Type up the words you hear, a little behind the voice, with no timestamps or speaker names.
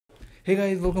Hey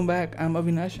guys, welcome back. I'm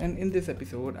Avinash, and in this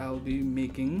episode I'll be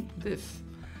making this.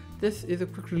 This is a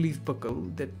quick release buckle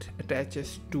that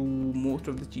attaches to most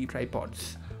of the G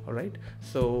tripods. Alright,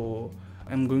 so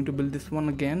I'm going to build this one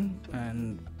again,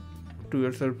 and to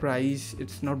your surprise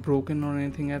it's not broken or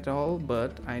anything at all,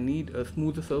 but I need a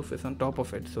smoother surface on top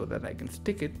of it so that I can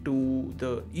stick it to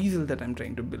the easel that I'm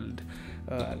trying to build.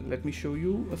 Let me show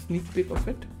you a sneak peek of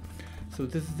it. So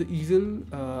this is the easel,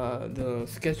 the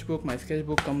sketchbook. My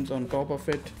sketchbook comes on top of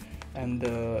it, and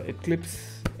it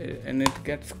clips, and it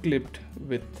gets clipped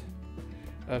with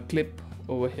a clip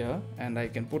over here, and I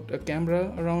can put a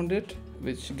camera around it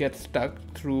which gets stuck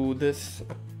through this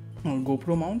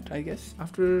GoPro mount, I guess.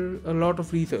 After a lot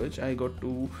of research I got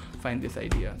to find this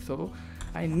idea. So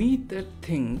I need that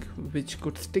thing which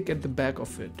could stick at the back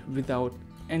of it without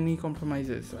any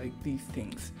compromises like these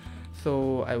things.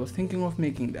 So I was thinking of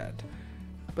making that,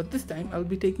 but this time I'll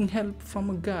be taking help from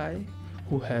a guy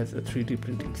who has a 3D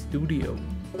printing studio.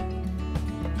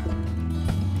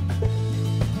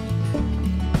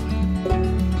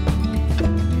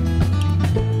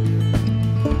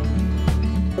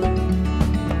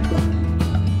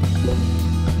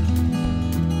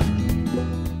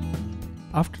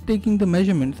 After taking the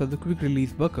measurements of the quick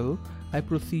release buckle, I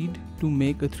proceed to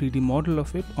make a 3D model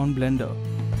of it on Blender.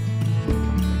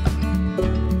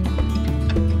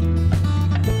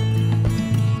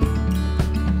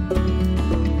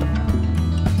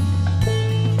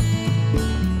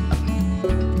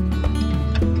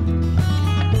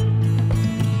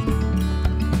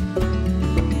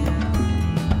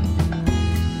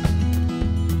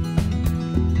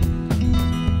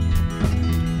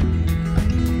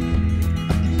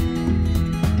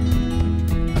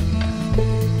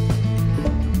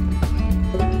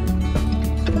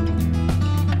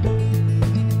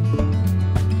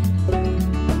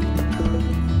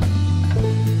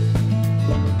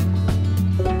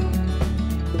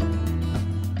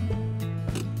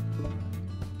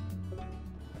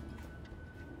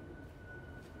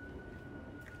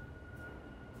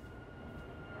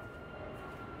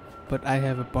 But I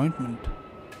have appointment.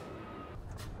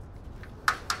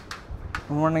 Good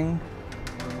morning.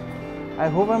 I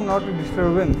hope I'm not a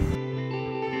disturbance.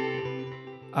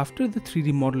 After the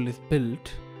 3D model is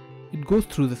built, it goes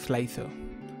through the slicer.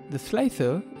 The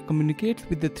slicer communicates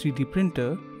with the 3D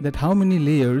printer that how many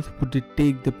layers would it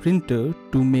take the printer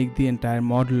to make the entire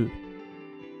model.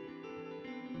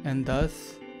 And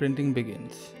thus, printing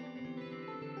begins.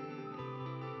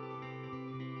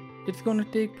 It's gonna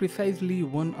take precisely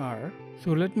 1 hour,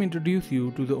 so let me introduce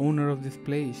you to the owner of this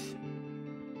place.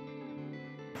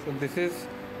 So this is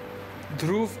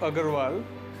Dhruv Agarwal,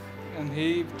 and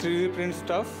he 3D prints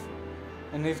stuff,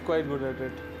 and he's quite good at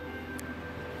it,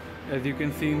 as you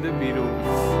can see in the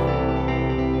B-rolls.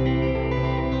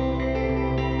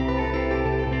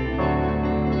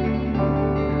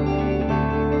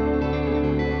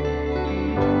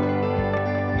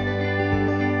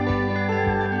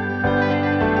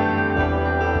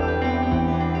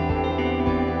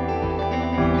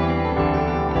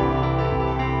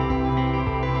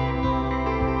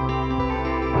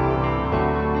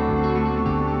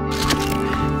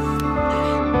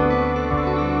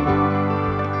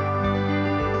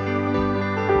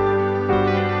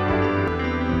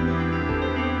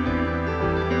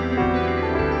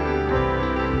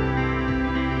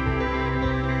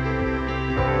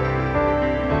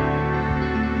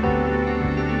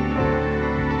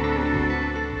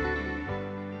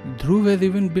 Dhruv has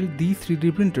even built these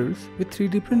 3D printers with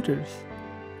 3D printers.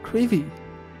 Crazy!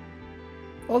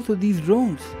 Also these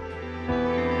drones.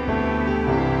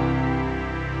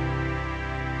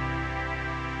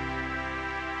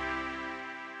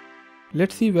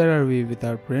 Let's see where are we with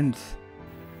our prints.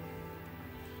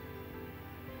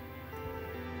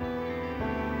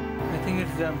 I think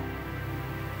it's them.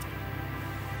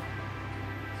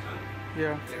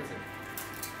 Yeah.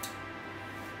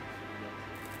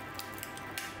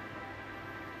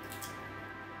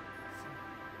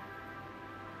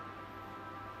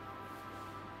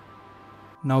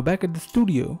 Now back at the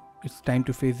studio, it's time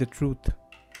to face the truth.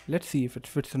 Let's see if it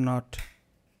fits or not.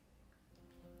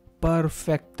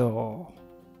 Perfecto!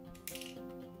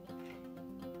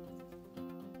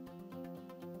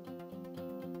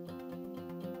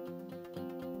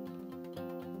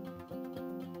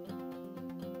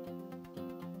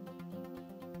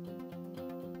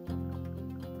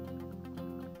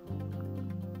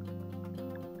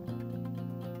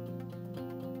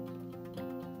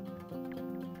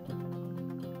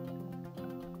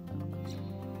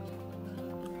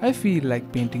 I feel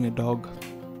like painting a dog.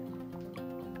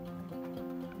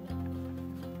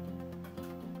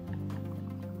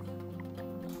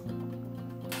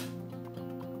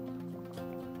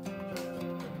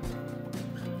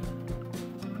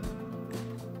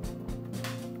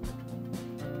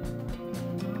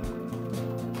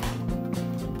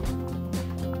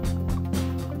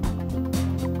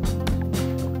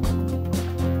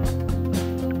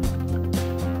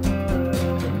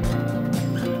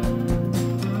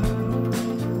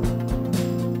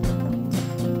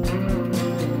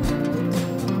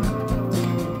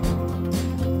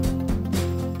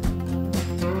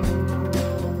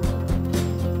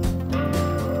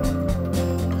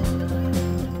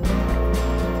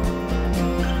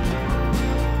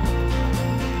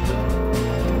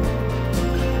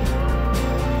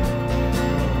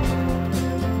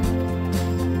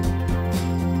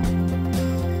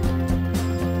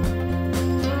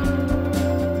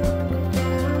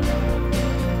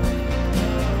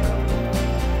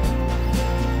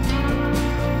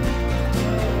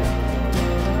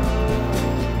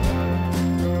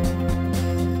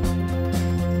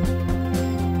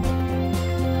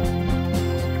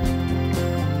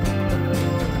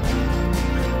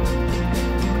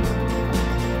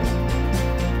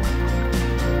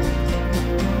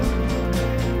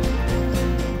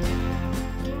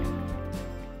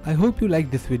 hope you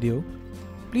liked this video.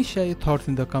 Please share your thoughts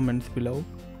in the comments below.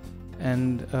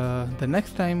 And the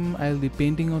next time I'll be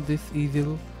painting on this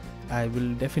easel, I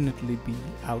will definitely be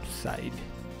outside.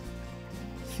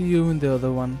 See you in the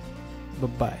other one. Bye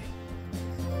bye.